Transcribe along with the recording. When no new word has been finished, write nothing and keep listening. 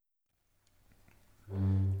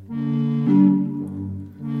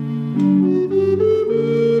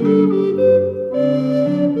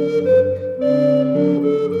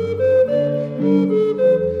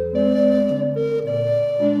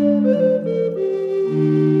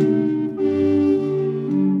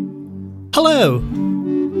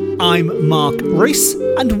I'm Mark Rees,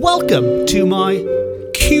 and welcome to my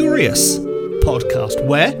Curious podcast,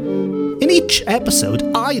 where in each episode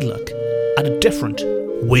I look at a different,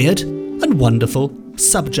 weird and wonderful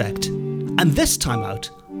subject. And this time out,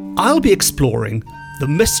 I'll be exploring the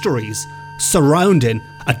mysteries surrounding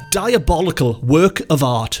a diabolical work of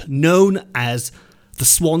art known as the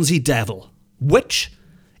Swansea Devil, which,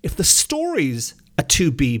 if the stories are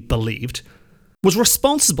to be believed, was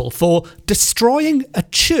responsible for destroying a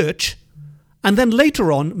church and then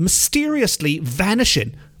later on mysteriously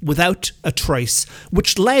vanishing without a trace,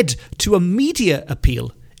 which led to a media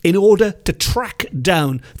appeal in order to track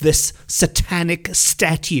down this satanic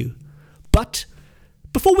statue. But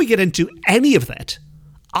before we get into any of that,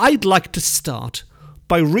 I'd like to start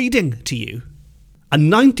by reading to you a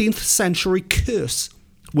 19th century curse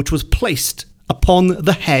which was placed upon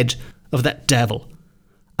the head of that devil.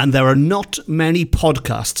 And there are not many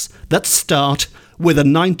podcasts that start with a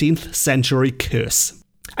 19th century curse.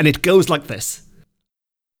 And it goes like this.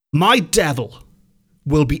 My devil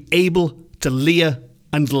will be able to leer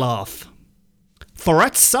and laugh, for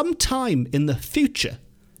at some time in the future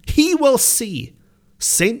he will see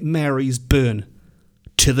St. Mary's burn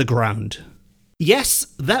to the ground. Yes,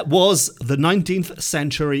 that was the 19th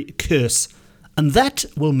century curse, and that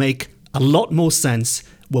will make a lot more sense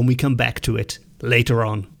when we come back to it later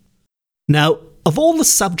on. Now, of all the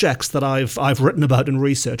subjects that I've written about and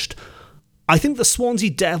researched, I think the Swansea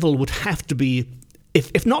Devil would have to be,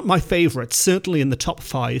 if not my favourite, certainly in the top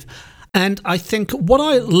 5. And I think what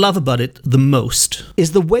I love about it the most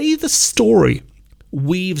is the way the story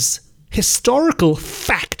weaves historical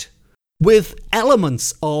fact with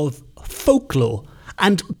elements of folklore.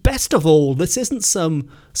 And best of all, this isn't some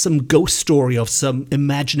ghost story of some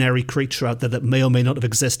imaginary creature out there that may or may not have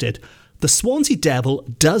existed. The Swansea Devil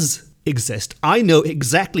does exist. I know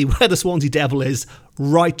exactly where the Swansea Devil is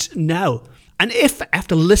right now. And if,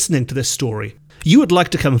 after listening to this story, you would like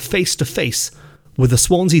to come face to face with the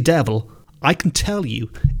Swansea Devil, I can tell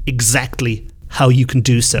you exactly how you can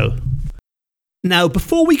do so. Now,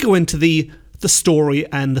 before we go into the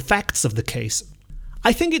story and the facts of the case,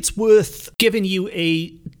 I think it's worth giving you a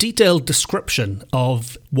detailed description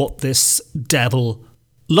of what this devil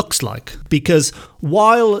looks like. Because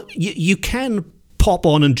while you can pop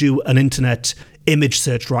on and do an internet image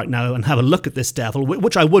search right now and have a look at this devil,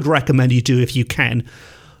 which I would recommend you do if you can,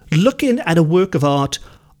 looking at a work of art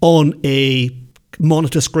on a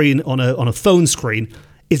monitor screen, on a phone screen,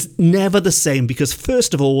 is never the same because,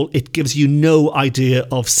 first of all, it gives you no idea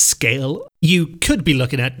of scale. You could be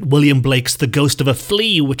looking at William Blake's The Ghost of a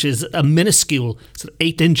Flea, which is a minuscule sort of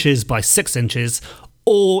 8 inches by 6 inches,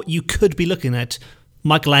 or you could be looking at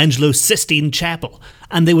Michelangelo's Sistine Chapel,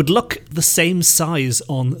 and they would look the same size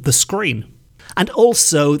on the screen. And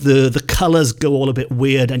also, the colours go all a bit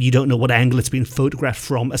weird and you don't know what angle it's been photographed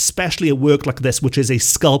from, especially a work like this, which is a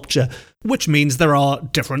sculpture, which means there are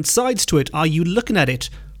different sides to it. Are you looking at it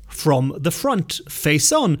from the front,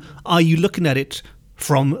 face on? Are you looking at it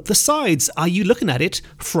from the sides? Are you looking at it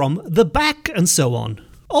from the back? And so on.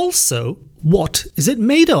 Also, what is it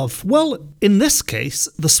made of? Well, in this case,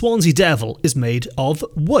 the Swansea Devil is made of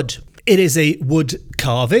wood. It is a wood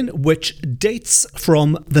carving which dates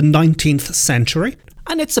from the 19th century,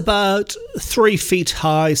 and it's about 3 feet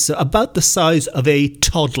high, so about the size of a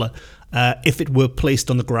toddler if it were placed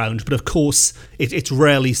on the ground. But of course, it's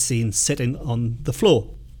rarely seen sitting on the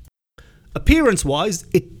floor. Appearance-wise,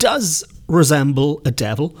 it does resemble a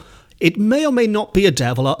devil. It may or may not be a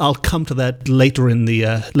devil. I'll come to that later in the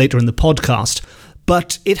podcast.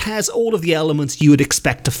 But it has all of the elements you would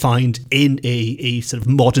expect to find in a sort of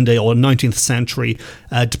modern day or 19th century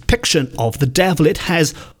depiction of the devil. It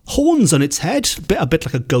has horns on its head, a bit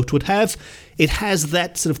like a goat would have. It has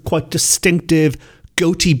that sort of quite distinctive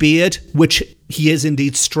goatee beard, which he is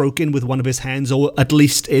indeed stroking with one of his hands, or at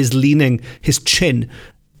least is leaning his chin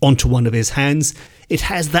onto one of his hands. It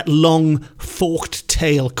has that long forked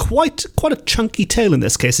tail, quite a chunky tail in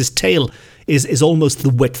this case. His tail is almost the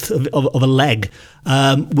width of a leg,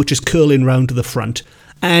 which is curling round to the front.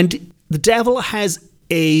 And the devil has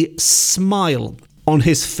a smile on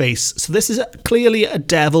his face. So this is clearly a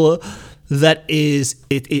devil that is,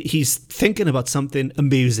 he's thinking about something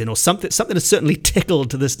amusing, or something that certainly tickled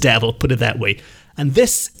to this devil, put it that way. And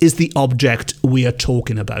this is the object we are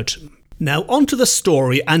talking about. Now, onto the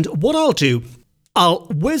story, and what I'll do, I'll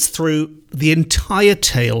whiz through the entire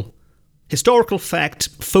tale, historical fact,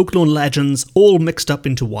 folklore and legends, all mixed up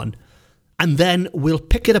into one. And then we'll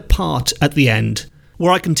pick it apart at the end,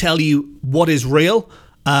 where I can tell you what is real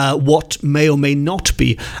what may or may not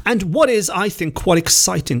be. And what is, I think, quite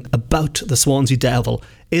exciting about the Swansea Devil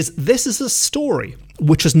is this is a story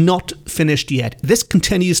which is not finished yet. This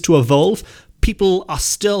continues to evolve. People are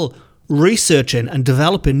still researching and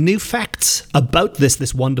developing new facts about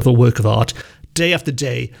this wonderful work of art day after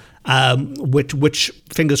day, which,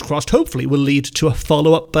 fingers crossed, hopefully will lead to a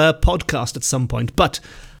follow-up podcast at some point. But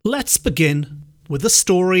let's begin with the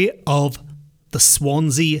story of the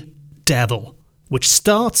Swansea Devil, which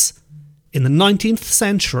starts in the 19th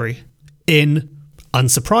century in,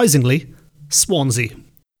 unsurprisingly, Swansea,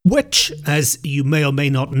 which, as you may or may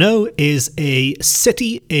not know, is a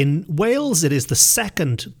city in Wales. It is the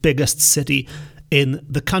second biggest city in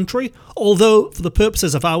the country, although for the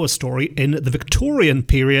purposes of our story, in the Victorian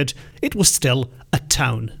period, it was still a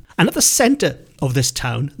town. And at the centre of this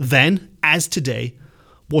town, then, as today,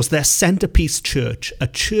 was their centrepiece church, a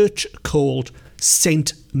church called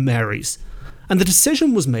St. Mary's. And the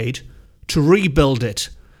decision was made to rebuild it.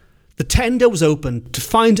 The tender was opened to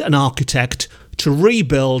find an architect to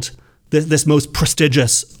rebuild this most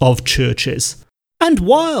prestigious of churches. And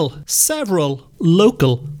while several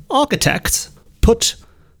local architects put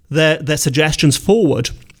their suggestions forward,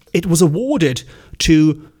 it was awarded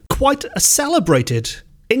to quite a celebrated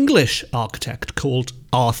English architect called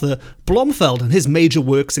Arthur Blomfield, and his major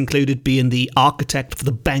works included being the architect for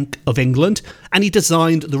the Bank of England, and he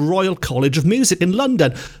designed the Royal College of Music in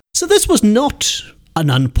London. So this was not an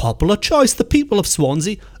unpopular choice. The people of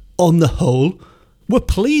Swansea, on the whole, were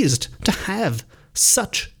pleased to have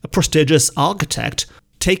such a prestigious architect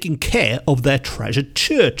taking care of their treasured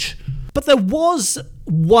church. But there was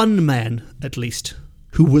one man, at least,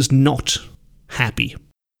 who was not happy.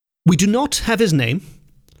 We do not have his name,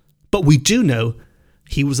 but we do know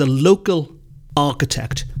he was a local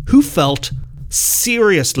architect who felt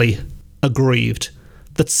seriously aggrieved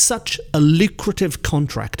that such a lucrative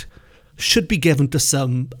contract should be given to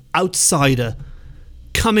some outsider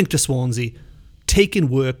coming to Swansea, taking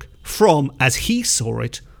work from, as he saw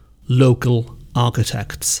it, local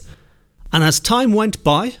architects. And as time went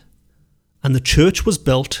by and the church was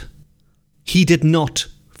built, he did not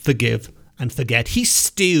forgive and forget. He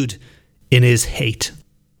stewed in his hate.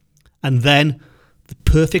 And then the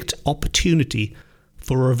perfect opportunity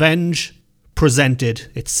for revenge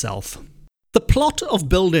presented itself. The plot of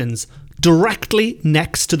buildings directly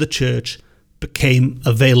next to the church became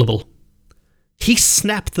available. He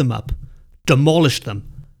snapped them up, demolished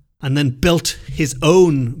them, and then built his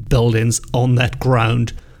own buildings on that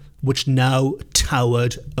ground, which now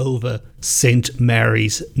towered over St.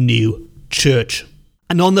 Mary's new church.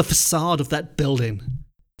 And on the facade of that building,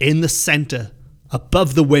 in the centre,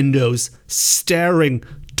 above the windows, staring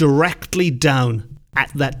directly down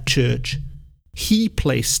at that church, he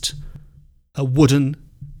placed a wooden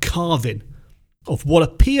carving of what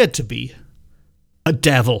appeared to be a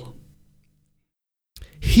devil.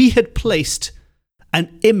 He had placed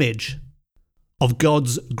an image of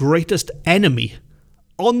God's greatest enemy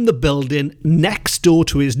on the building next door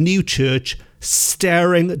to his new church,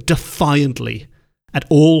 staring defiantly at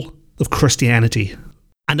all of Christianity.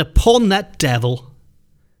 And upon that devil,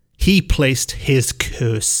 he placed his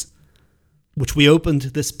curse, which we opened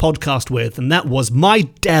this podcast with, and that was, "My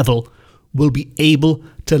devil will be able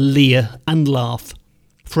to leer and laugh,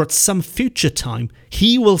 for at some future time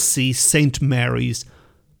he will see St. Mary's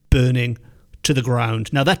burning to the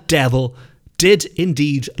ground." Now that devil did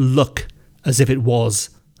indeed look as if it was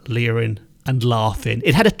leering and laughing.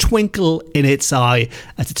 It had a twinkle in its eye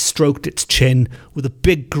as it stroked its chin with a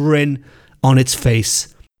big grin on its face.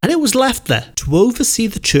 And it was left there to oversee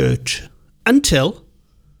the church until,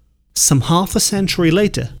 some half a century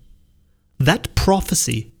later, that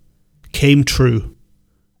prophecy came true.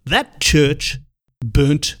 That church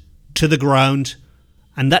burnt to the ground,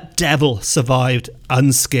 and that devil survived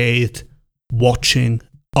unscathed, watching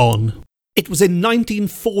on. It was in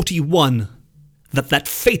 1941 that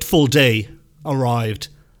fateful day arrived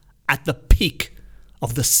at the peak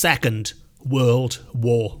of the Second World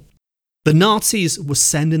War. The Nazis were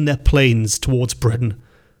sending their planes towards Britain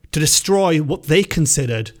to destroy what they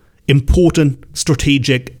considered important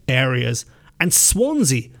strategic areas, and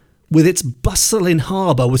Swansea, with its bustling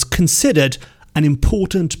harbour, was considered an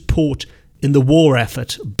important port in the war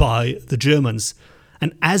effort by the Germans.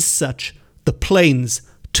 And as such, the planes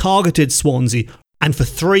targeted Swansea and for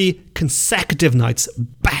 3 consecutive nights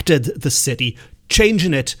battered the city,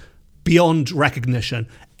 changing it beyond recognition.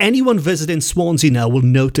 Anyone visiting Swansea now will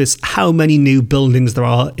notice how many new buildings there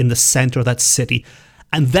are in the centre of that city,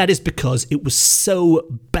 and that is because it was so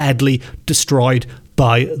badly destroyed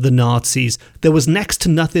by the Nazis. There was next to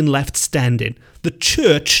nothing left standing. The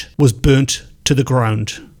church was burnt to the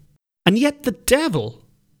ground. And yet the devil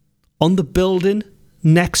on the building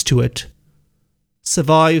next to it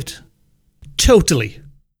survived totally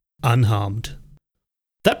unharmed.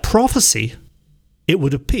 That prophecy, it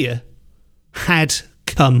would appear, had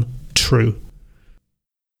come true.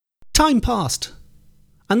 Time passed,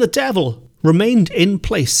 and the devil remained in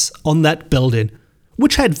place on that building,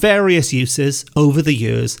 which had various uses over the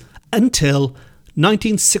years until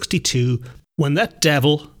 1962, when that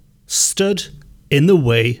devil stood in the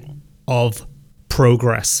way of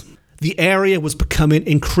progress. The area was becoming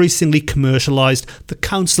increasingly commercialised. The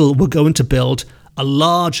council were going to build a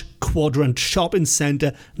large quadrant shopping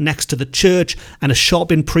centre next to the church and a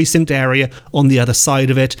shopping precinct area on the other side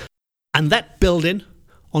of it. And that building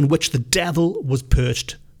on which the devil was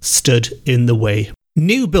perched stood in the way.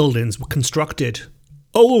 New buildings were constructed,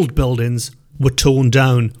 old buildings were torn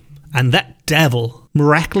down, and that devil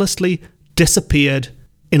miraculously disappeared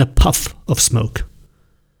in a puff of smoke.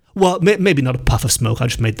 Well, maybe not a puff of smoke, I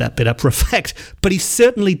just made that bit up for effect, but he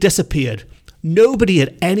certainly disappeared. Nobody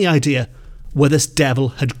had any idea where this devil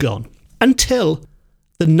had gone until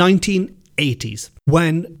the 1980s,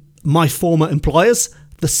 when my former employers,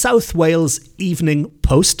 the South Wales Evening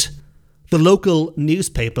Post, the local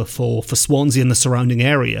newspaper for Swansea and the surrounding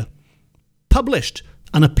area, published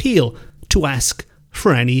an appeal to ask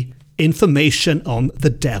for any information on the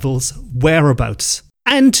devil's whereabouts.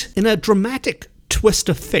 And in a dramatic twist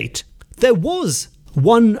of fate, there was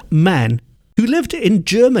one man who lived in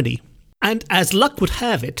Germany, and as luck would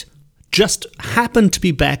have it, just happened to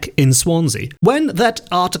be back in Swansea when that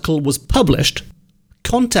article was published,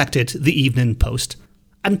 contacted the Evening Post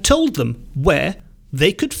and told them where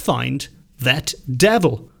they could find that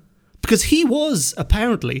devil, because he was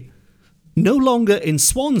apparently no longer in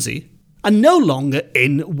Swansea and no longer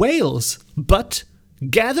in Wales, but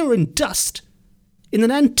gathering dust in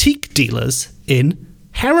an antique dealer's in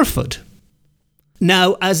Hereford.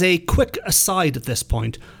 Now, as a quick aside at this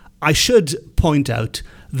point, I should point out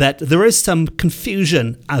that there is some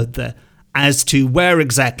confusion out there as to where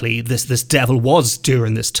exactly this devil was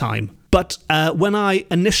during this time. But when I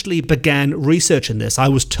initially began researching this, I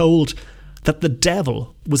was told that the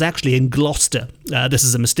devil was actually in Gloucester. This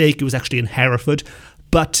is a mistake, it was actually in Hereford.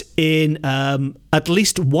 But in at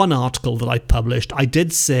least one article that I published, I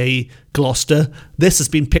did say Gloucester. This has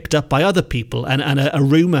been picked up by other people, and a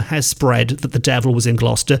rumour has spread that the devil was in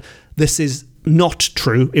Gloucester. This is not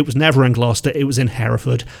true. It was never in Gloucester, it was in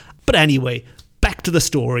Hereford. But anyway, back to the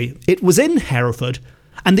story. It was in Hereford,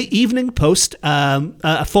 and the Evening Post,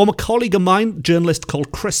 a former colleague of mine, a journalist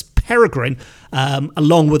called Chris Peregrine,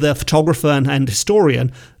 along with a photographer and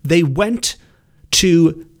historian, they went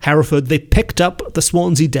to Hereford, they picked up the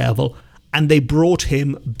Swansea devil, and they brought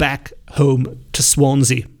him back home to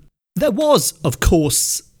Swansea. There was, of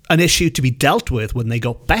course, an issue to be dealt with when they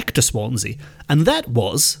got back to Swansea, and that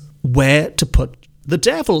was where to put the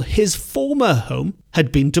devil. His former home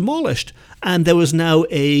had been demolished, and there was now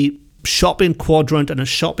a shopping quadrant and a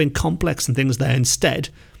shopping complex and things there instead.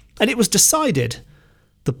 And it was decided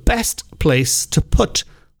the best place to put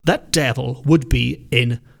that devil would be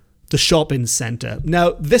in the shopping centre.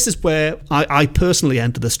 Now, this is where I personally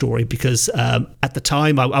enter the story, because at the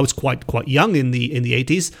time I was quite young in the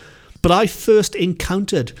 80s, but I first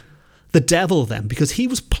encountered the devil then because he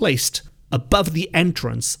was placed above the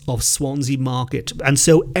entrance of Swansea Market. And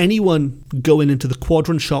so anyone going into the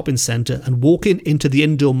Quadrant Shopping Centre and walking into the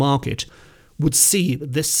indoor market would see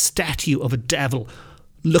this statue of a devil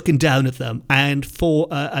looking down at them. And for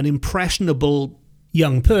an impressionable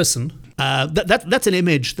young person, that's an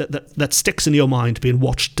image that sticks in your mind, being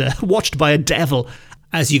watched by a devil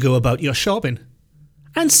as you go about your shopping.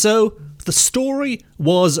 And so the story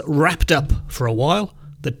was wrapped up for a while.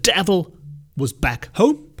 The devil was back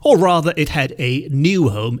home, or rather it had a new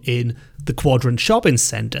home in the Quadrant Shopping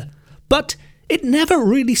Centre. But it never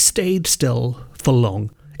really stayed still for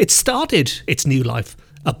long. It started its new life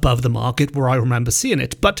above the market, where I remember seeing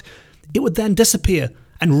it, but it would then disappear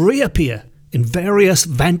and reappear in various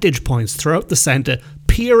vantage points throughout the centre,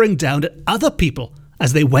 peering down at other people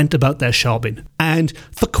as they went about their shopping. And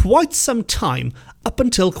for quite some time, up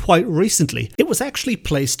until quite recently, it was actually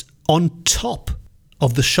placed on top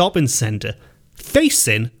of the shopping centre,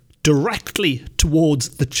 facing directly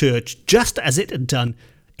towards the church, just as it had done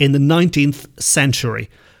in the 19th century.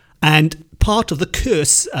 And part of the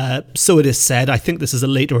curse, so it is said, I think this is a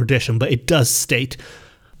later addition, but it does state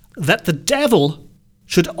that the devil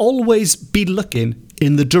should always be looking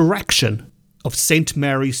in the direction of St.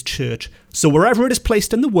 Mary's Church. So wherever it is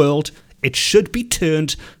placed in the world, it should be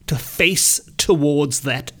turned to face towards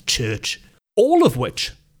that church. All of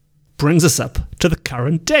which brings us up to the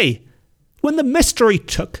current day, when the mystery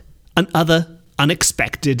took another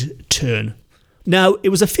unexpected turn. Now, it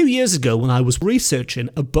was a few years ago when I was researching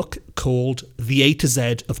a book called The A to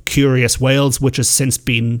Z of Curious Wales, which has since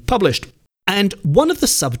been published. And one of the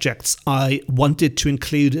subjects I wanted to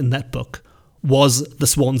include in that book was the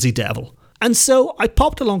Swansea Devil. And so I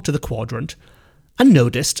popped along to the Quadrant and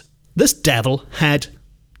noticed this devil had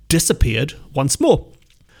disappeared once more.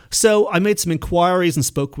 So I made some inquiries and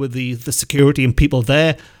spoke with the security and people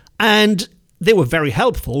there, and they were very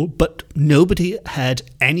helpful, but nobody had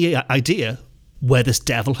any idea where this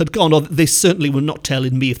devil had gone, or they certainly were not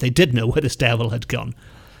telling me if they did know where this devil had gone.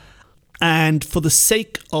 And for the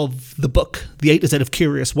sake of the book, The A to Z of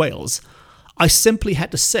Curious Wales, I simply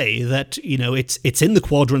had to say that, it's in the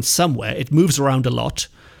Quadrant somewhere. It moves around a lot.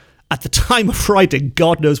 At the time of writing,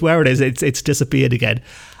 God knows where it is. It's disappeared again.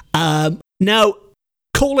 Now,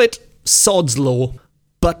 call it sod's law,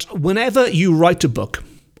 but whenever you write a book,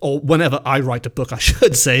 or whenever I write a book, I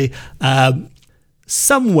should say,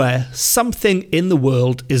 somewhere, something in the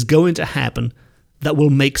world is going to happen that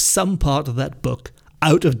will make some part of that book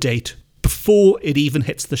out of date before it even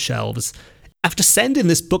hits the shelves. After sending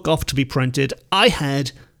this book off to be printed, I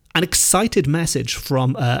had an excited message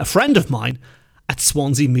from a friend of mine at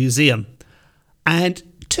Swansea Museum. And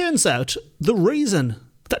turns out the reason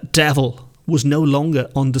that devil was no longer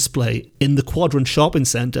on display in the Quadrant shopping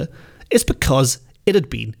centre is because it had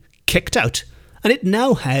been kicked out. And it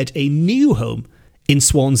now had a new home in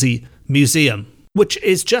Swansea Museum, which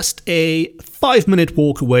is just a 5-minute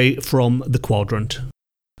walk away from the Quadrant.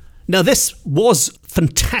 Now, this was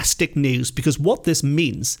fantastic news, because what this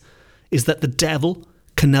means is that the devil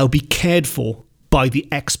can now be cared for by the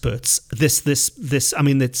experts.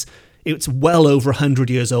 It's well over 100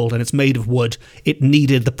 years old and it's made of wood. It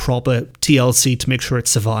needed the proper TLC to make sure it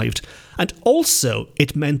survived. And also,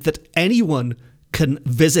 it meant that anyone can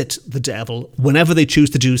visit the devil whenever they choose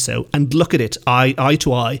to do so and look at it eye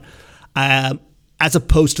to eye, as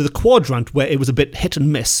opposed to the Quadrant, where it was a bit hit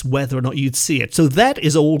and miss whether or not you'd see it. So that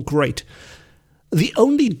is all great. The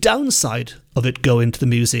only downside of it going to the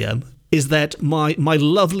museum is that my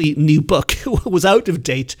lovely new book was out of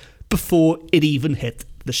date before it even hit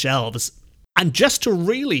the shelves. And just to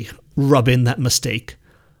really rub in that mistake,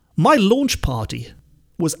 my launch party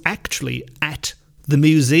was actually at the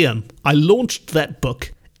museum. I launched that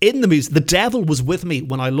book in the museum. The devil was with me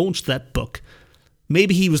when I launched that book.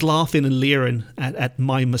 Maybe he was laughing and leering at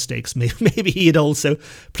my mistakes. Maybe he had also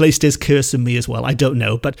placed his curse on me as well. I don't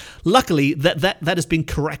know. But luckily, that has been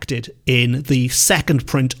corrected in the second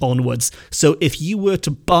print onwards. So if you were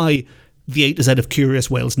to buy The A to Z of Curious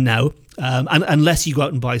Wales now, and unless you go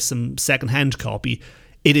out and buy some second-hand copy,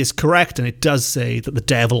 it is correct, and it does say that the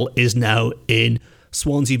devil is now in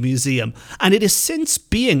Swansea Museum. And it is since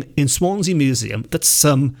being in Swansea Museum that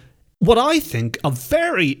some, what I think are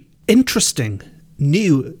very interesting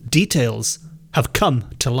new details have come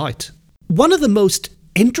to light. One of the most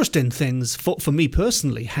interesting things for me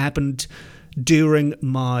personally happened during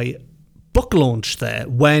my book launch there,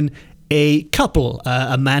 when a couple,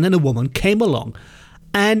 a man and a woman, came along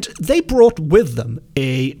and they brought with them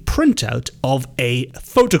a printout of a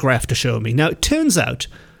photograph to show me. Now, it turns out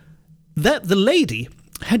that the lady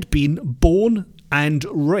had been born and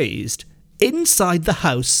raised inside the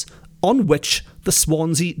house on which the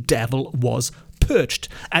Swansea Devil was perched.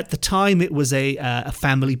 At the time, it was a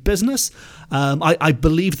family business. I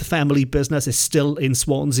believe the family business is still in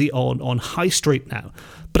Swansea on High Street now.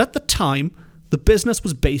 But at the time, the business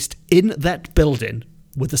was based in that building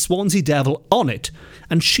with the Swansea Devil on it,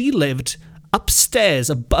 and she lived upstairs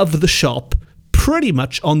above the shop, pretty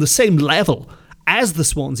much on the same level as the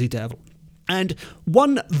Swansea Devil. And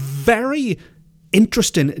one very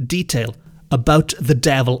interesting detail about the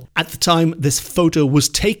devil at the time this photo was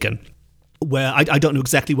taken, where I don't know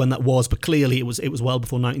exactly when that was, but clearly it was well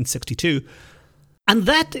before 1962, and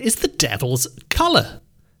that is the devil's colour.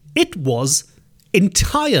 It was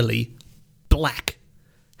entirely black,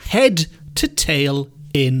 head to tail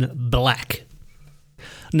in black.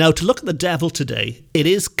 Now, to look at the devil today, it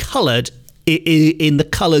is coloured in the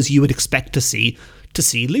colours you would expect to see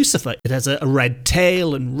Lucifer. It has a red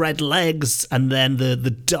tail and red legs, and then the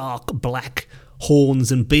dark black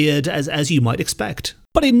horns and beard, as you might expect.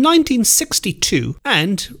 But in 1962,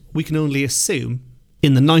 and we can only assume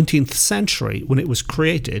in the 19th century when it was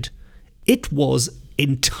created, it was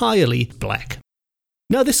entirely black.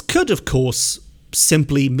 Now, this could, of course,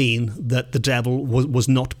 simply mean that the devil was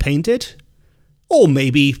not painted, or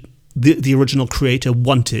maybe the original creator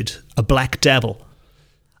wanted a black devil.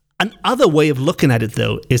 Another way of looking at it,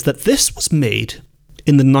 though, is that this was made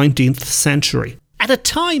in the 19th century, at a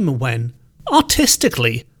time when,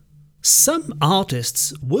 artistically, some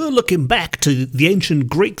artists were looking back to the ancient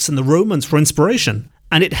Greeks and the Romans for inspiration,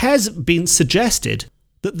 and it has been suggested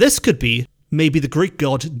that this could be maybe the Greek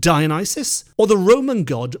god Dionysus or the Roman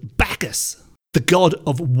god Bacchus, the god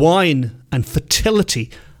of wine and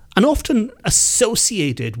fertility, and often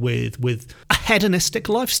associated with a hedonistic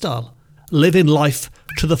lifestyle, living life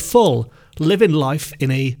to the full, living life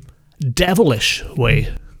in a devilish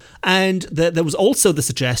way. And there was also the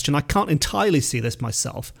suggestion, I can't entirely see this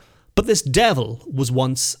myself, but this devil was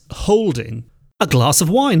once holding a glass of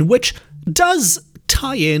wine, which does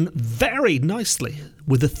tie in very nicely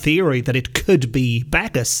with the theory that it could be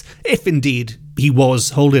Bacchus, if indeed he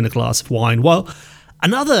was holding a glass of wine. Well,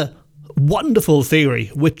 another wonderful theory,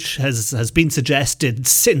 which has been suggested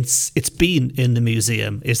since it's been in the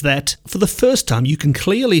museum, is that for the first time you can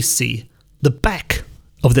clearly see the back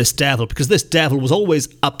of this devil, because this devil was always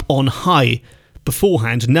up on high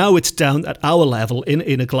beforehand. Now it's down at our level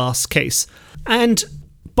in a glass case. And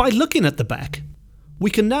by looking at the back, we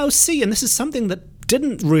can now see, and this is something that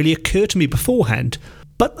didn't really occur to me beforehand,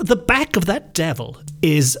 but the back of that devil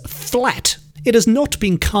is flat. It has not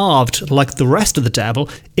been carved like the rest of the devil.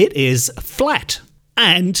 It is flat.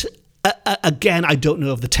 And again, I don't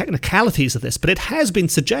know of the technicalities of this, but it has been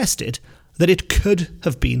suggested that it could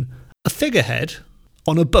have been a figurehead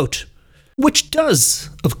on a boat. Which does,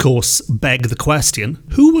 of course, beg the question,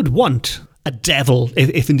 who would want a devil,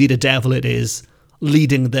 if indeed a devil it is,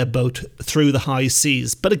 leading their boat through the high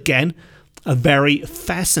seas? But again, a very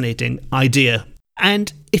fascinating idea.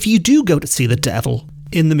 And if you do go to see the devil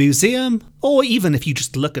in the museum, or even if you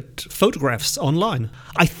just look at photographs online,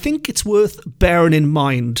 I think it's worth bearing in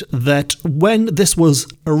mind that when this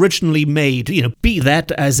was originally made, be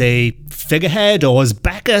that as a figurehead or as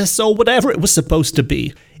Bacchus or whatever it was supposed to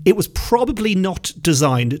be, it was probably not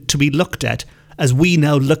designed to be looked at as we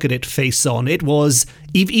now look at it face on. It was,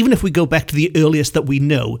 even if we go back to the earliest that we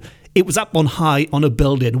know, it was up on high on a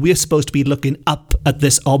building. We're supposed to be looking up at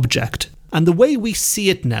this object. And the way we see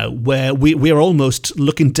it now, where we're almost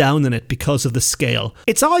looking down on it because of the scale,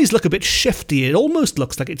 its eyes look a bit shifty. It almost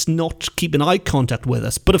looks like it's not keeping eye contact with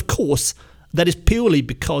us. But of course, that is purely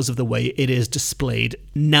because of the way it is displayed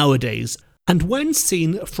nowadays. And when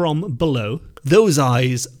seen from below, those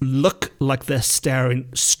eyes look like they're staring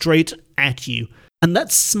straight at you. And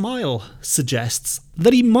that smile suggests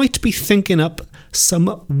that he might be thinking up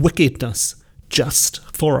some wickedness just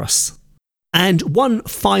for us. And one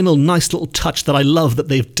final nice little touch that I love that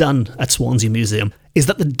they've done at Swansea Museum is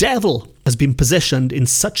that the devil has been positioned in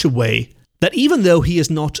such a way that even though he is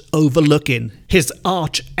not overlooking his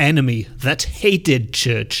arch enemy that hated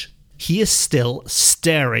church, he is still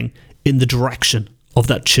staring in the direction of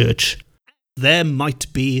that church. There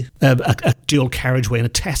might be a dual carriageway and a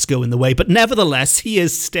Tesco in the way, but nevertheless, he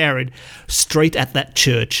is staring straight at that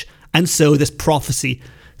church. And so this prophecy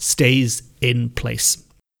stays in place.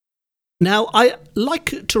 Now, I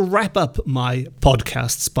like to wrap up my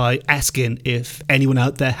podcasts by asking if anyone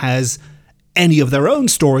out there has any of their own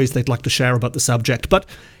stories they'd like to share about the subject. But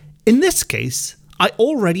in this case, I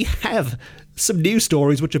already have some new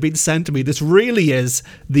stories which have been sent to me. This really is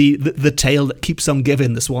the tale that keeps on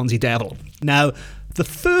giving, the Swansea Devil. Now, the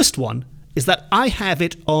first one is that I have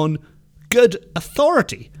it on good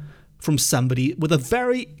authority from somebody with a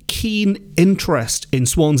very keen interest in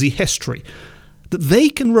Swansea history, that they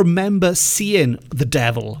can remember seeing the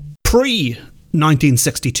devil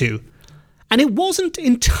pre-1962. And it wasn't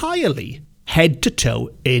entirely head to toe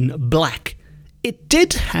in black. It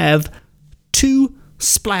did have 2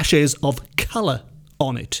 splashes of colour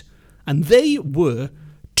on it, and they were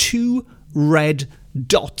 2 red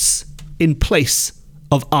dots in place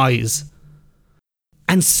of eyes.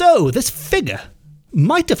 And so this figure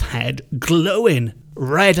might have had glowing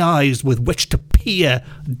red eyes with which to peer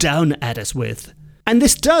down at us with. And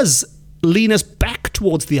this does lean us back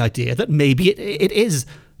towards the idea that maybe it is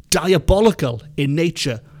diabolical in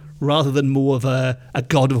nature rather than more of a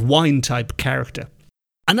god of wine type character.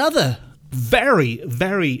 Another very,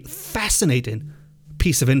 very fascinating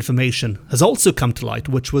piece of information has also come to light,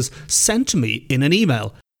 which was sent to me in an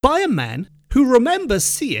email by a man who remembers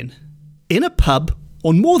seeing in a pub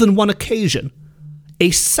on more than one occasion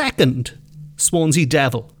a second Swansea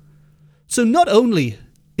Devil. So not only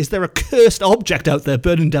is there a cursed object out there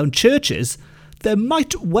burning down churches, there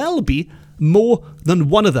might well be more than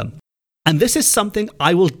one of them. And this is something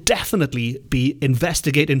I will definitely be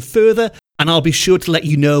investigating further, and I'll be sure to let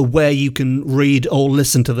you know where you can read or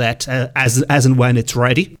listen to that as and when it's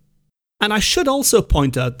ready. And I should also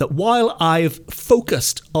point out that while I've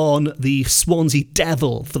focused on the Swansea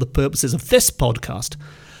Devil for the purposes of this podcast,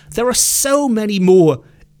 there are so many more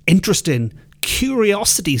interesting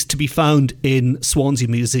curiosities to be found in Swansea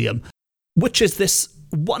Museum, which is this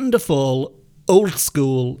wonderful,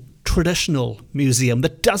 old-school, traditional museum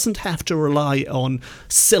that doesn't have to rely on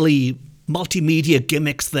silly multimedia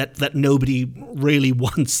gimmicks that nobody really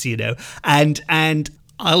wants, and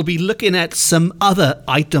I'll be looking at some other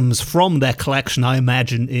items from their collection, I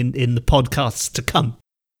imagine, in the podcasts to come.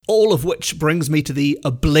 All of which brings me to the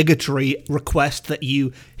obligatory request that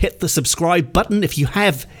you hit the subscribe button if you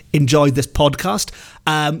have enjoyed this podcast.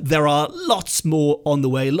 There are lots more on the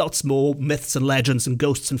way, lots more myths and legends and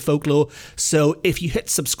ghosts and folklore. So if you hit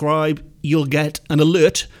subscribe, you'll get an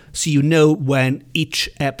alert so you know when each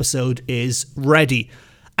episode is ready.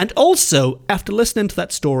 And also, after listening to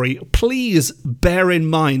that story, please bear in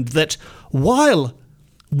mind that while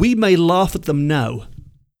we may laugh at them now,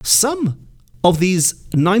 some of these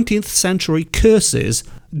 19th century curses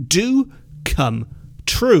do come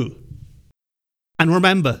true. And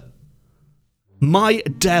remember, my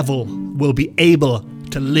devil will be able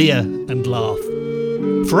to leer and laugh,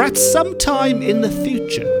 for at some time in the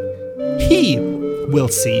future, he will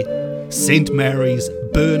see St. Mary's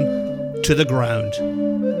burn to the ground.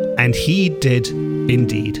 And he did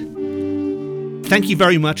indeed. Thank you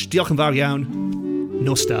very much. Diolch yn fawr iawn.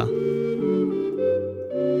 Nos da.